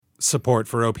Support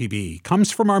for OPB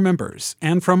comes from our members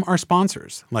and from our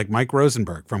sponsors, like Mike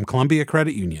Rosenberg from Columbia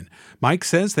Credit Union. Mike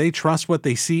says they trust what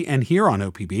they see and hear on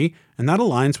OPB, and that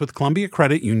aligns with Columbia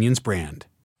Credit Union's brand.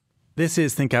 This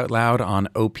is Think Out Loud on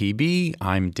OPB.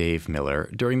 I'm Dave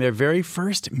Miller. During their very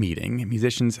first meeting,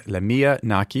 musicians Lamiae,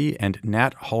 Naki, and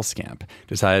Nat Hulskamp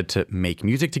decided to make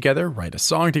music together, write a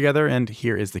song together, and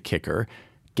here is the kicker,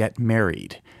 get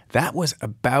married. That was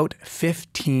about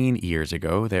 15 years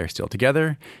ago. They're still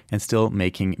together and still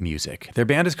making music. Their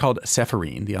band is called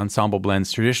Seffarine. The ensemble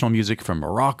blends traditional music from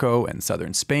Morocco and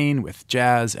southern Spain with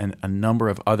jazz and a number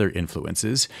of other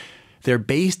influences. They're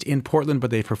based in Portland, but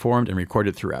they've performed and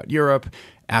recorded throughout Europe,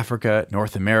 Africa,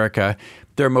 North America.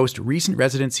 Their most recent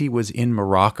residency was in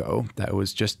Morocco. That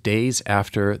was just days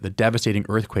after the devastating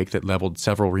earthquake that leveled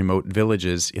several remote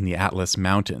villages in the Atlas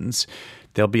Mountains.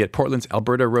 They'll be at Portland's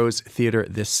Alberta Rose Theatre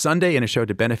this Sunday in a show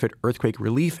to benefit earthquake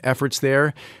relief efforts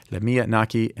there. Lamiae,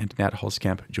 Naki, and Nat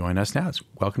Hulskamp join us now.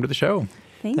 Welcome to the show.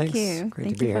 Thanks. You. Great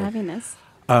Thank to be you for here. having us.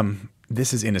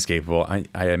 This is inescapable.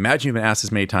 I imagine you've been asked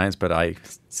this many times, but I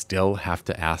still have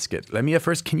to ask it. Lamiae,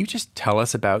 first, can you just tell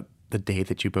us about the day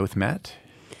that you both met?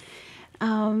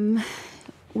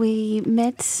 We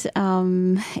met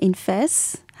in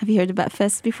Fes. Have you heard about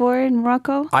Fes before in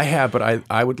Morocco? I have, but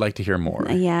I would like to hear more.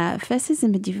 Yeah, Fes is a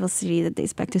medieval city that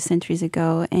dates back to centuries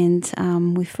ago. And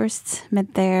we first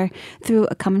met there through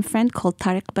a common friend called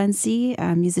Tariq Banzi,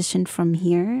 a musician from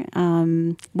here.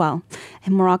 Well,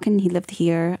 a Moroccan, he lived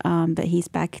here, but he's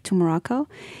back to Morocco.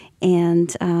 And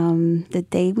the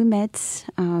day we met,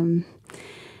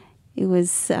 it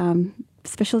was a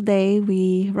special day.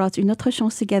 We wrote Une autre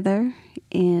chance together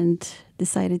and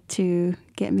decided to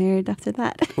get married after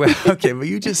that. Well, okay, well,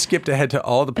 you just skipped ahead to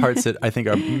all the parts that I think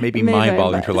are maybe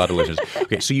mind-boggling to a lot of listeners.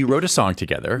 Okay, so you wrote a song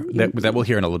together that we'll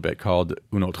hear in a little bit called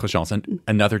Une autre chance,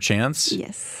 Another Chance.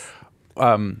 Yes.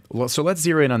 So let's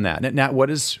zero in on that. Nat, what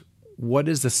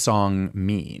does the song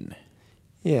mean?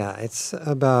 Yeah, it's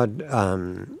about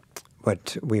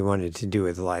what we wanted to do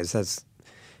with lives.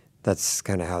 That's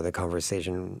kind of how the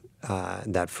conversation,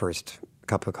 that first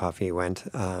cup of coffee went.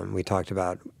 We talked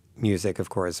about music, of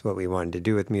course, what we wanted to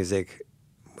do with music,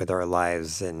 with our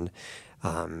lives, and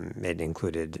it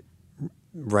included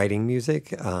writing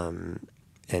music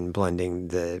and blending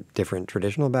the different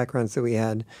traditional backgrounds that we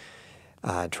had,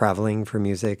 traveling for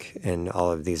music, and all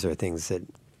of these are things that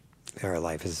our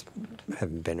life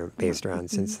have been based around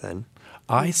since then.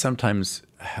 I sometimes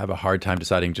have a hard time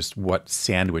deciding just what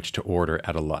sandwich to order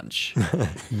at a lunch.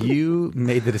 You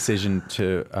made the decision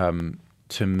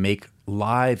to make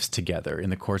lives together in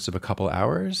the course of a couple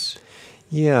hours?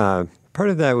 Yeah, part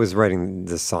of that was writing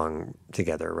the song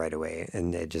together right away,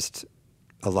 and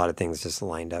a lot of things just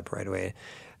lined up right away.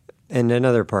 And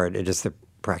another part, just the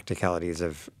practicalities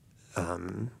of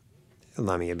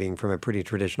Lamiae being from a pretty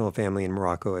traditional family in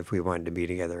Morocco. If we wanted to be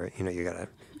together, you got to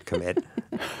commit.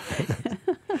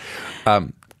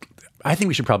 I think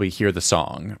we should probably hear the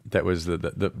song that was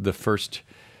the first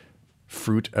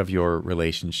fruit of your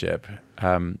relationship.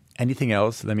 Anything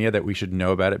else, Lamiae, that we should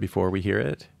know about it before we hear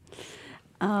it?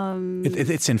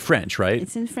 It's in French, right?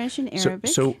 It's in French and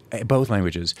Arabic. So both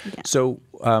languages. Yeah. So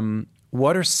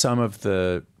what are some of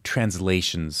the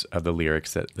translations of the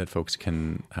lyrics that folks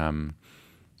can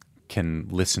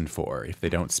listen for if they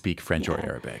don't speak French or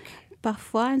Arabic?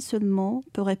 Parfois, un seul mot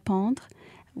peut répondre.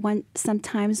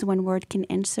 Sometimes one word can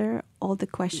answer all the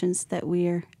questions that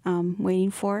we're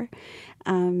waiting for,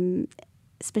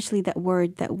 especially that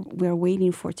word that we're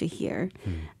waiting for to hear.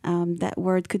 That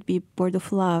word could be word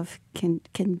of love, can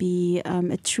be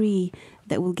a tree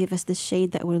that will give us the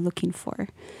shade that we're looking for.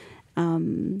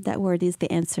 That word is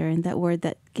the answer, and that word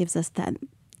that gives us that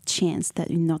chance, that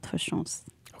une autre chance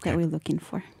that we're looking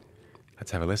for.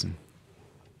 Let's have a listen.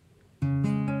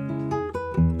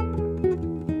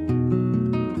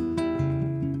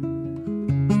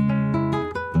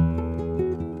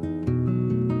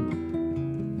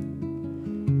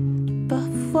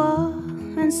 Parfois,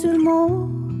 un seul mot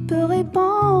peut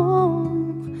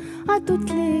répondre à toutes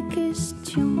les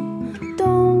questions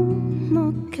dans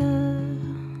nos cœurs.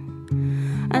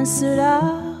 Un seul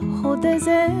arbre au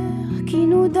désert qui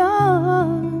nous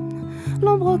donne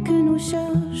l'ombre que nous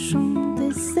cherchons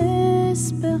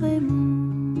désespérément.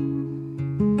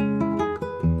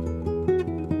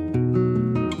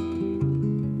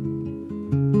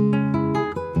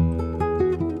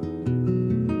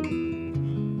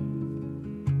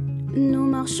 Nous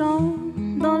marchons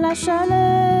dans la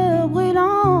chaleur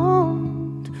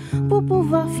brûlante pour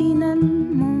pouvoir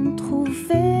finalement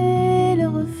trouver le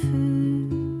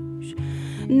refuge.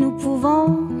 Nous pouvons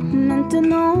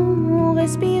maintenant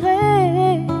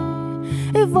respirer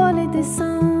et voler des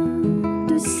singes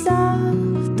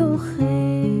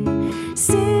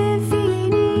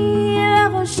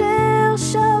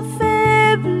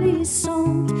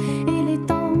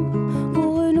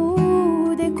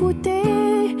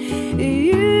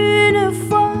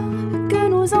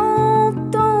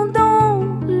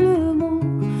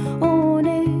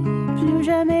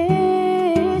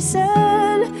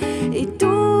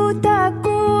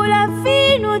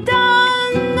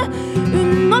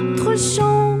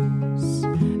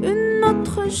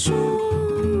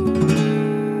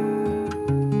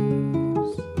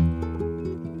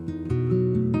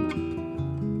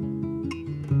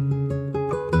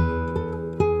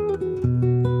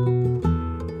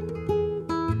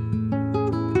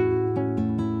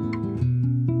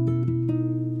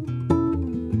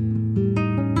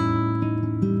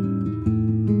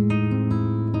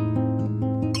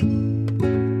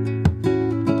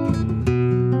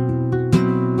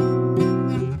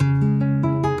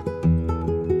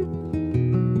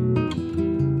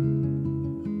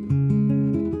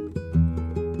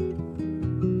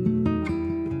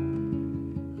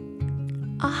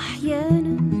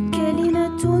أحيانا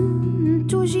كلمة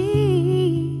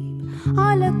تجيب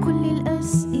على كل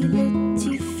الأسئلة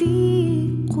في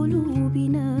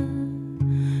قلوبنا،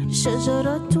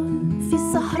 شجرة في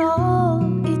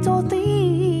الصحراء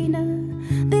تعطينا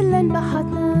ظلا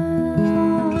بحثنا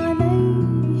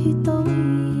عليه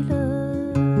طويلا.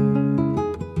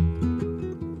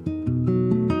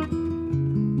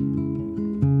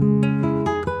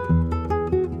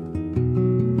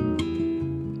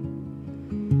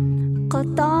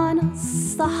 قطعنا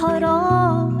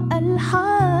الصحراء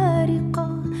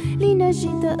الحارقة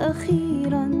لنجد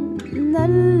أخيرا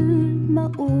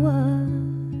المأوى،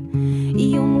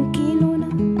 يمكننا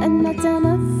أن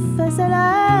نتنفس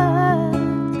الآن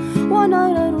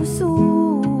ونرى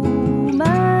رسومات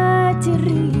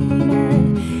الرمال.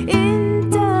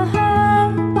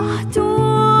 انتهى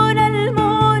بحثنا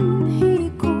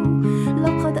المنهك،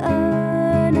 لقد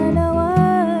آن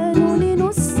الأوان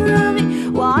لنصغي،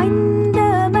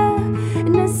 وعندما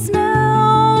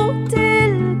نسمع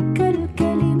تلك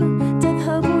الكلمة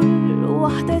تذهب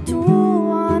الوحدة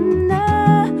عنا،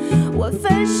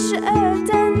 وفجأة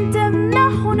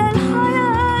تمنحنا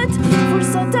الحياة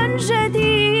فرصة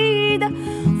جديدة،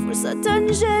 فرصة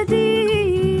جديدة.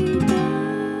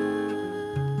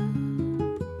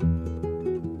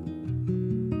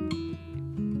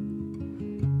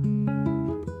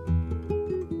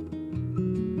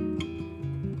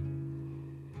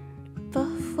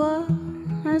 Parfois,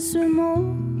 un seul mot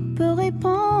peut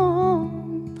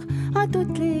répondre à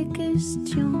toutes les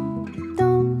questions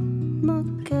dans nos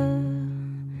cœurs.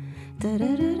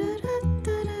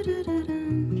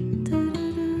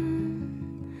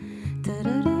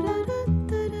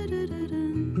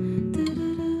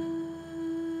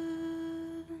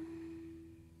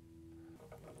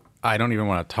 I don't even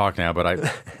want to talk now, but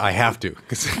I have to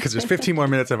because there's 15 more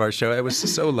minutes of our show. It was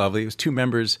so lovely. It was two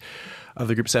members of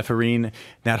the group Seffarine,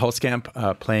 Nat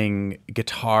Hulskamp playing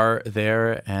guitar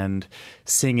there, and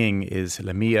singing is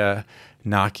Lamia,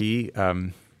 Naki.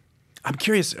 I'm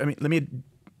curious, Lamia,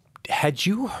 had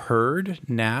you heard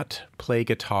Nat play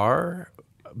guitar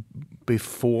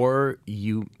before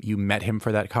you met him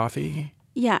for that coffee?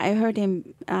 Yeah, I heard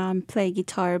him play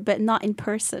guitar, but not in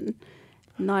person.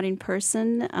 Not in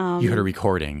person. You heard a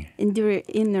recording? In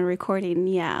the recording,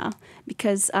 yeah.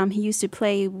 Because he used to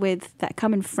play with that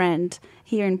common friend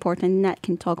here in Portland. Nat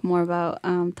can talk more about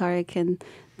Tariq and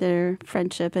their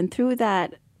friendship. And through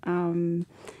that, when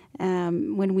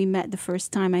we met the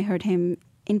first time, I heard him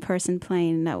in person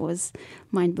playing. That was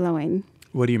mind-blowing.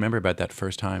 What do you remember about that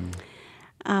first time?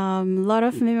 A lot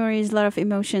of memories, a lot of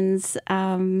emotions.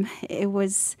 It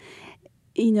was,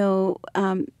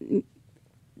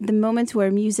 the moments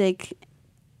where music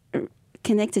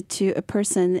connected to a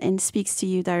person and speaks to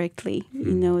you directly,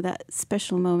 that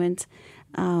special moment.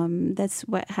 That's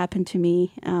what happened to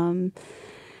me. And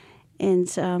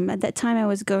at that time, I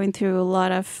was going through a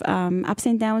lot of ups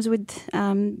and downs with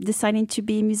deciding to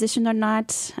be a musician or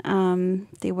not.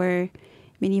 There were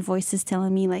many voices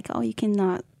telling me, like, oh, you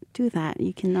cannot do that.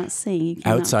 You cannot sing. You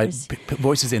cannot outside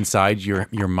voices inside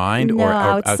your mind, no, or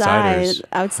outsiders?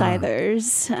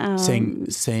 Outsiders.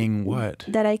 Saying what?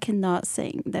 That I cannot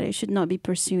sing. That I should not be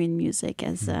pursuing music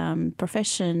as a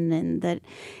profession,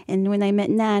 and when I met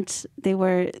Nat, there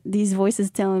were these voices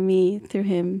telling me through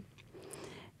him,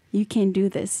 you can do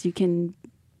this. You can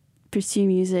pursue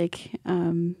music.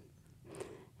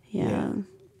 Yeah.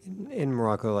 In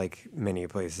Morocco, like many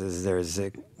places,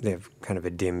 they have kind of a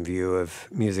dim view of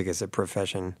music as a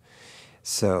profession.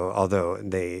 So although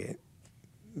they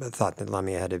thought that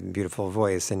Lamia had a beautiful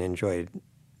voice and enjoyed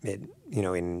it,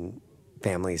 in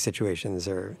family situations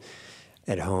or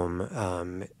at home,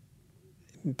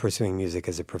 pursuing music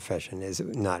as a profession is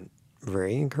not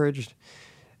very encouraged.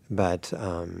 But,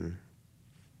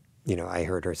 I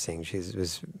heard her sing. She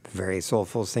was a very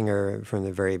soulful singer from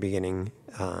the very beginning.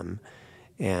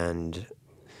 And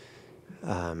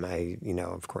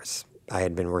of course, I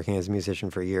had been working as a musician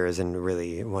for years and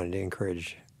really wanted to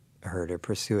encourage her to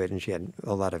pursue it. And she had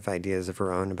a lot of ideas of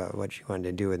her own about what she wanted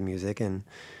to do with music. And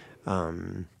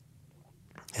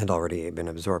had already been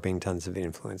absorbing tons of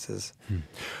influences.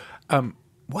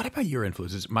 What about your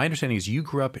influences? My understanding is you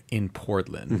grew up in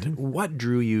Portland. What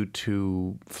drew you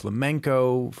to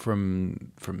flamenco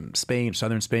from Spain,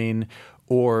 southern Spain,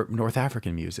 or North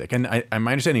African music? And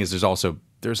my understanding is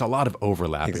there's a lot of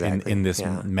overlap in this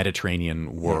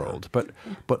Mediterranean world. Yeah.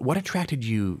 But what attracted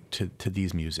you to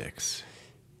these musics?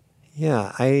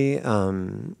 Yeah, I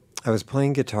was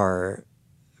playing guitar,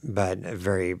 but a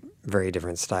very, very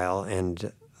different style.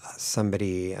 And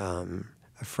somebody, a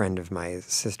friend of my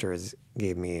sister's,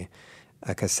 gave me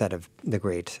a cassette of the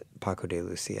great Paco de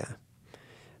Lucia,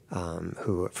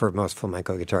 who, for most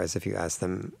flamenco guitarists, if you ask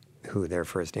them who their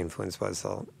first influence was,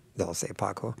 they'll say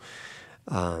Paco.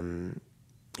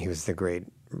 He was the great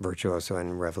virtuoso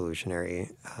and revolutionary,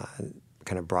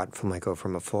 kind of brought flamenco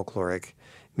from a folkloric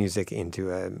music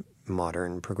into a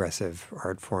modern progressive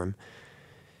art form.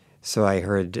 So I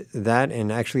heard that, and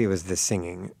actually it was the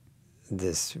singing,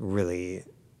 this really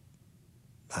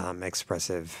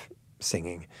expressive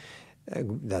singing.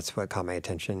 That's what caught my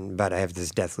attention. But I have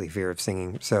this deathly fear of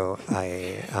singing, so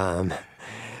I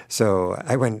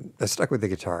stuck with the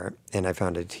guitar, and I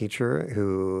found a teacher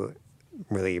who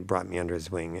really brought me under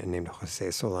his wing, named Jose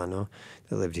Solano,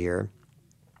 that lived here.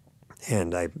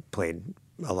 And I played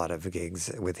a lot of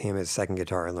gigs with him as second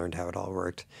guitar. I learned how it all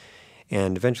worked.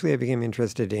 And eventually I became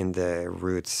interested in the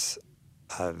roots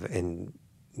in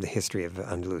the history of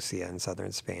Andalusia in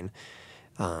southern Spain,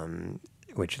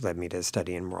 which led me to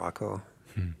study in Morocco.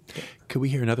 Could we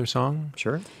hear another song?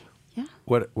 Sure. Yeah.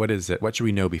 What is it? What should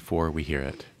we know before we hear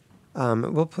it?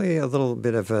 We'll play a little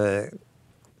bit of a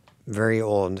very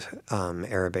old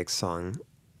Arabic song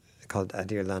called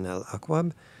Adirlan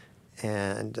al-Akwab,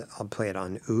 and I'll play it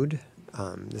on oud.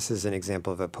 This is an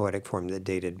example of a poetic form that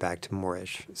dated back to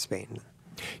Moorish Spain.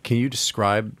 Can you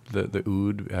describe the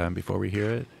oud before we hear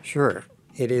it? Sure.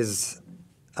 It is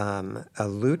a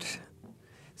lute,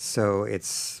 so it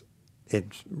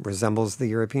resembles the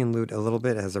European lute a little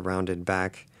bit. It has a rounded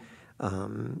back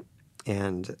and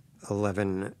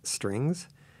 11 strings.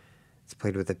 It's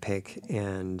played with a pick,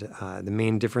 and the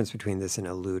main difference between this and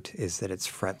a lute is that it's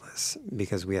fretless,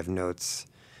 because we have notes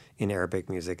in Arabic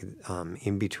music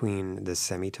in between the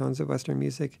semitones of Western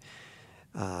music,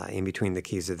 in between the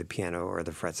keys of the piano or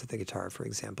the frets of the guitar, for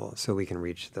example. So we can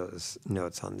reach those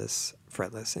notes on this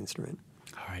fretless instrument.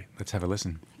 All right, let's have a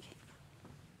listen.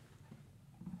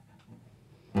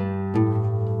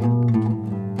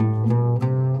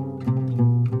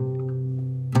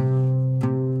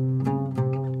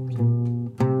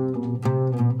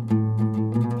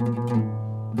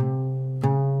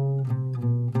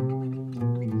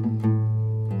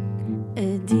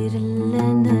 أدير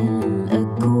لنا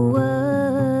الأكواب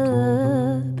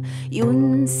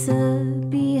ينسى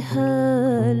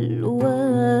بها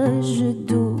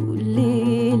الوجد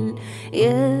ليل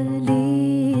يا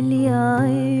ليل يا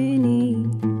عيني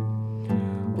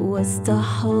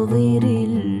واستحضر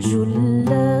الجلاس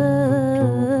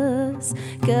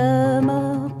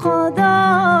كما قضى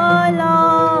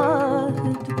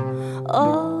العهد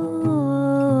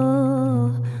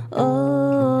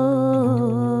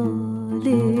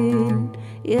ليل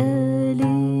يا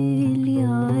ليل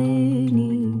يا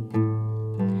عيني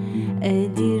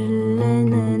أدير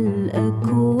لنا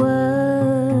الأكواب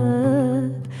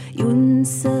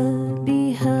ينسى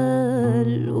بها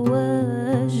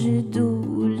الوجد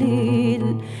ليل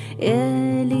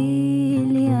يا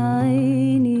ليل يا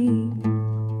عيني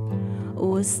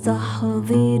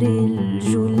واستحضر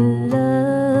الجلاس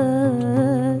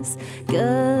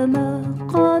كما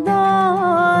قضى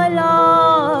العهد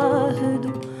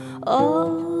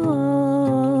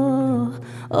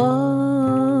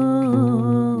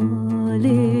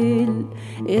ليل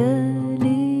يا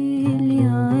ليل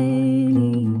يا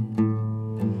عيني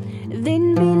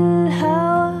ذن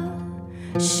بالهوى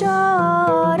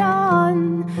شعرا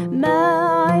ما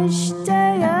عشت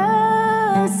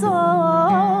يا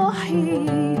صاحي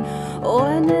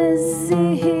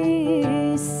ونزه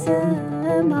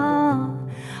السمع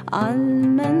عن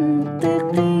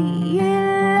منطقي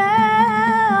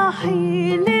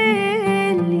اللاحي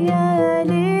ليل يا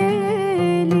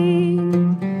ليلي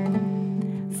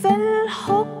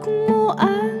فالحكم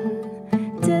أن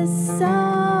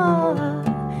تسعى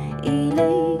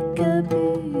إليك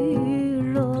بالراحي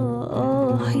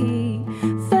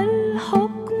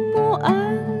فالحكم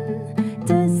أن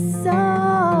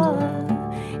تسعى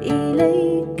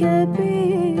إليك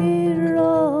بالراحي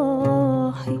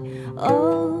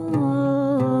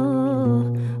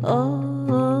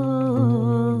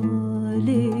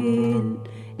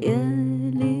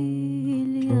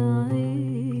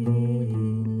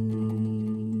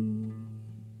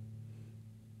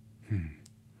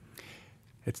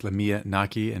It's Lamiae,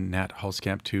 Naki, and Nat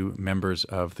Hulskamp, two members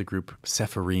of the group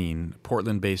Seffarine,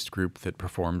 Portland-based group that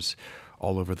performs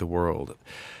all over the world.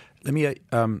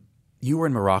 Lamiae, you were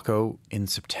in Morocco in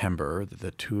September,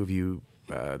 the two of you,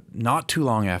 not too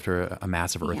long after a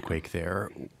massive earthquake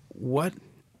there. What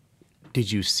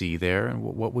did you see there, and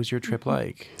what was your trip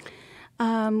like?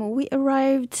 We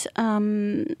arrived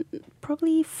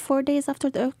probably 4 days after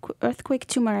the earthquake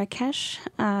to Marrakesh,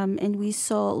 and we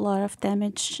saw a lot of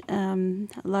damage.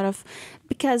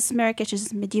 Because Marrakesh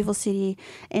is a medieval city,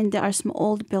 and there are some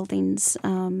old buildings,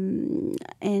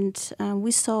 and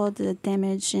we saw the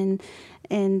damage, and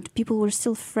people were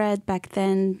still afraid back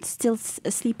then, still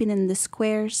sleeping in the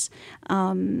squares,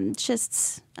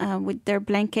 just with their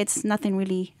blankets, nothing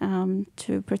really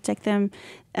to protect them.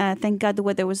 Thank God the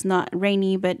weather was not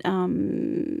rainy, but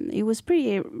it was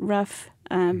pretty rough.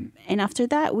 And after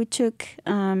that, we took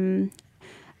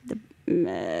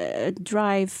a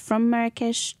drive from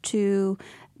Marrakesh to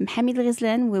Hamid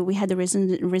Ghazlan, where we had a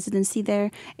residency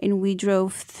there, and we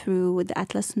drove through the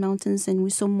Atlas Mountains, and we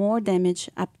saw more damage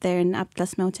up there in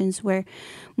Atlas Mountains, where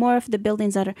more of the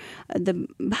buildings the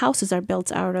houses are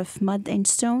built out of mud and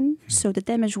stone, so the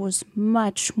damage was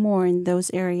much more in those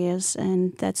areas,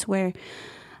 and that's where,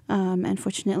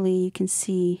 unfortunately, you can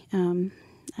see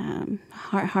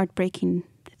heartbreaking,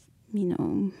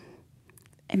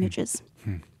 images.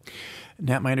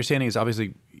 Nat, my understanding is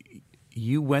obviously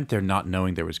you went there not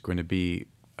knowing there was going to be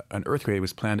an earthquake. It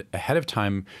was planned ahead of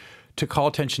time to call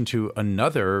attention to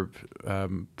another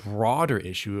broader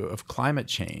issue of climate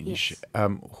change.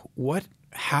 Yes.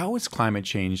 How is climate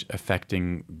change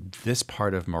affecting this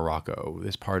part of Morocco,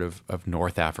 this part of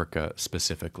North Africa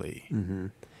specifically? Mm-hmm.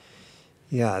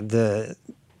 Yeah, the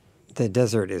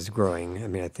desert is growing. I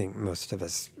mean, I think most of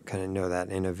us kind of know that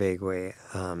in a vague way.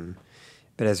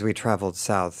 But as we traveled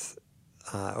south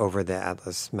over the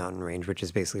Atlas mountain range, which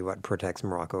is basically what protects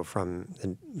Morocco from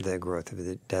the growth of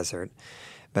the desert.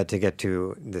 But to get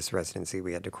to this residency,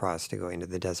 we had to cross to go into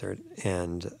the desert.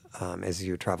 And as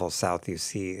you travel south, you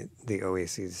see the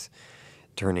oases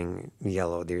turning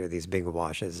yellow. There are these big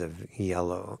washes of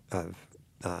yellow, of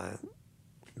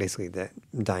basically the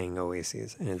dying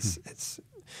oases. And it's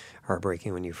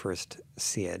heartbreaking when you first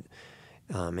see it.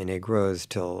 And it grows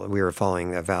till we were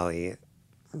following a valley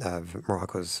of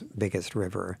Morocco's biggest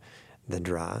river, the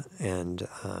Dra, and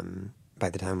by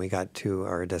the time we got to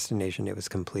our destination, it was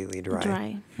completely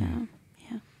dry. Yeah.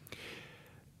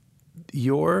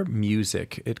 Your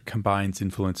music, it combines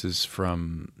influences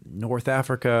from North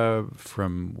Africa,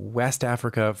 from West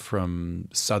Africa, from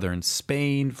southern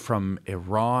Spain, from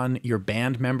Iran. Your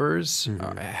band members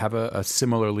have a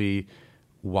similarly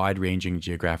wide-ranging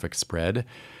geographic spread.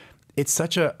 It's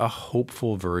such a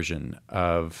hopeful version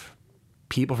of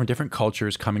people from different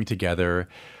cultures coming together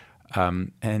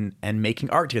and making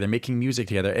art together, making music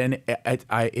together. And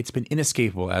it's been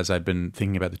inescapable as I've been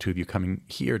thinking about the two of you coming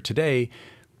here today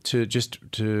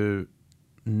to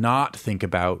not think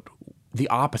about the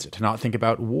opposite, to not think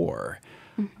about war.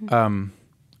 I'm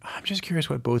just curious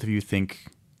what both of you think,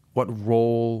 what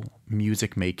role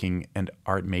music making and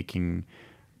art making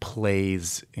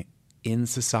plays in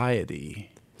society.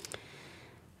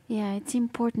 Yeah, it's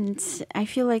important. I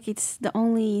feel like it's the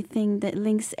only thing that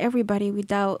links everybody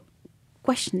without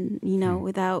question,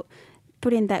 without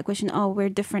putting that question, oh, we're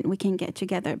different, we can get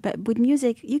together. But with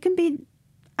music, you can be,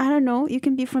 you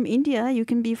can be from India, you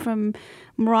can be from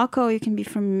Morocco, you can be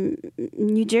from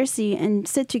New Jersey and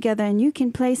sit together and you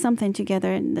can play something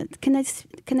together. And that connects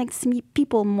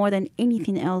people more than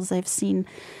anything else I've seen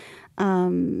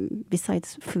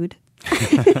besides food.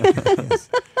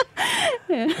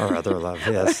 Yes. Or other love,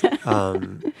 yes.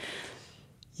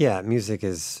 Music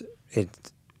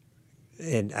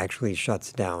it actually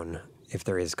shuts down if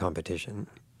there is competition.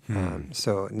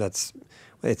 So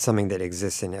it's something that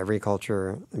exists in every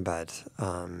culture, but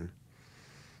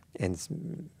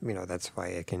that's why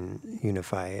it can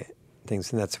unify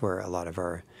things, and that's where a lot of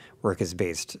our work is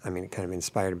based. I mean, kind of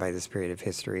inspired by this period of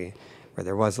history where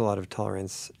there was a lot of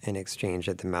tolerance and exchange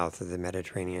at the mouth of the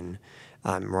Mediterranean.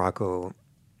 Morocco,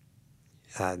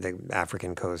 the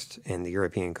African coast and the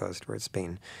European coast, where it's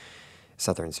Spain,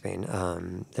 southern Spain,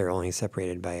 they're only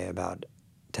separated by about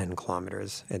 10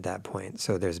 kilometers at that point.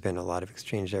 So there's been a lot of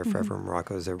exchange there forever.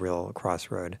 Morocco is a real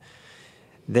crossroad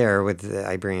there with the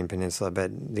Iberian Peninsula,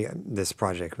 but this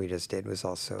project we just did was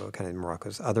also kind of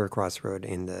Morocco's other crossroad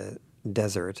in the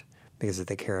desert because of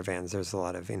the caravans. There's a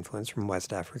lot of influence from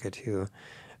West Africa too.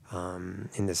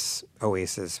 In this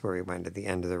oasis where we went at the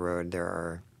end of the road,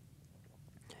 there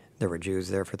were Jews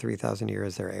there for 3,000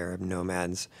 years. There are Arab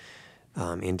nomads,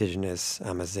 indigenous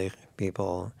Amazigh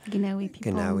people, Gnawi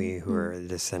people, Gnawi, who are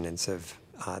descendants of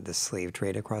the slave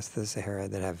trade across the Sahara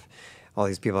that have all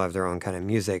these people have their own kind of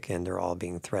music, and they're all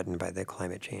being threatened by the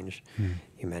climate change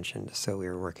you mentioned. So we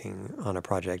were working on a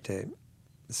project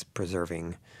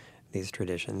preserving these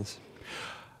traditions.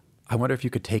 I wonder if you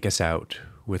could take us out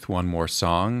with one more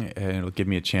song, and it'll give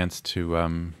me a chance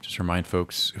to just remind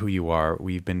folks who you are.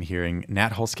 We've been hearing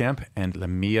Nat Hulskamp and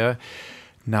Lamiae.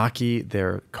 Naki,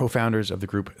 they're co-founders of the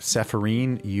group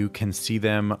Seffarine. You can see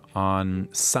them on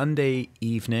Sunday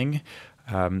evening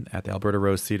at the Alberta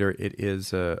Rose Theatre. It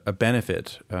is a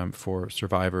benefit for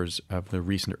survivors of the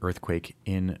recent earthquake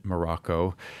in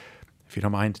Morocco. If you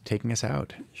don't mind taking us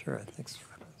out. Sure, thanks for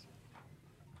having us.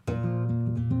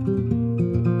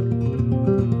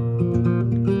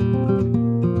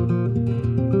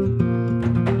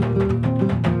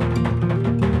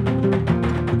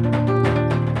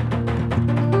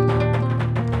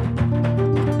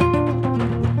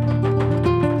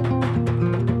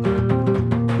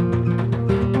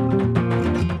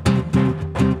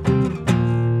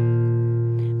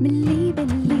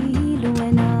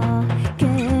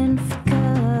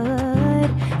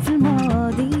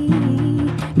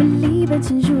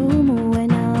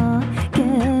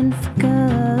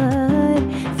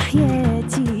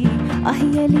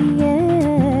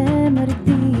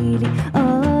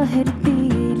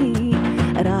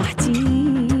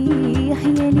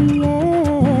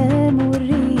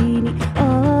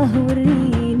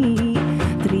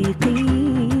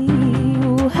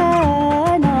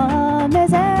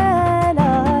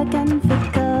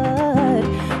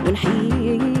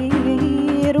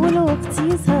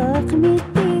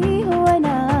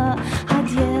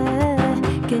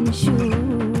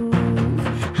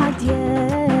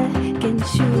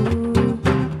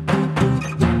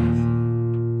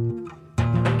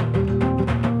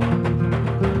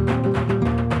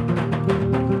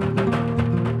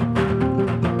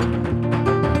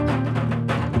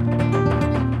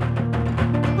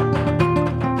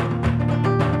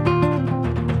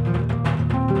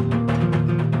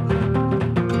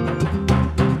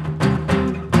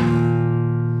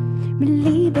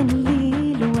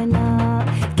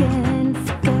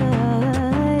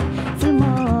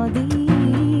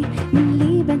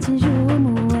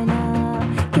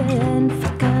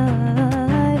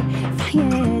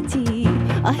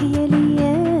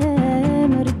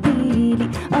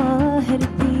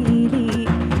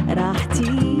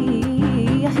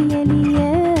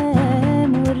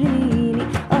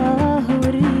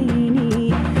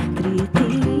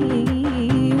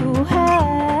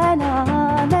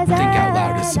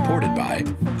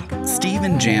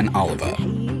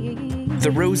 The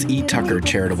Rose E. Tucker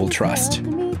Charitable Trust,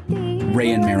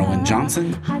 Ray and Marilyn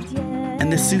Johnson,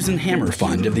 and the Susan Hammer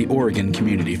Fund of the Oregon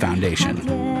Community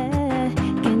Foundation.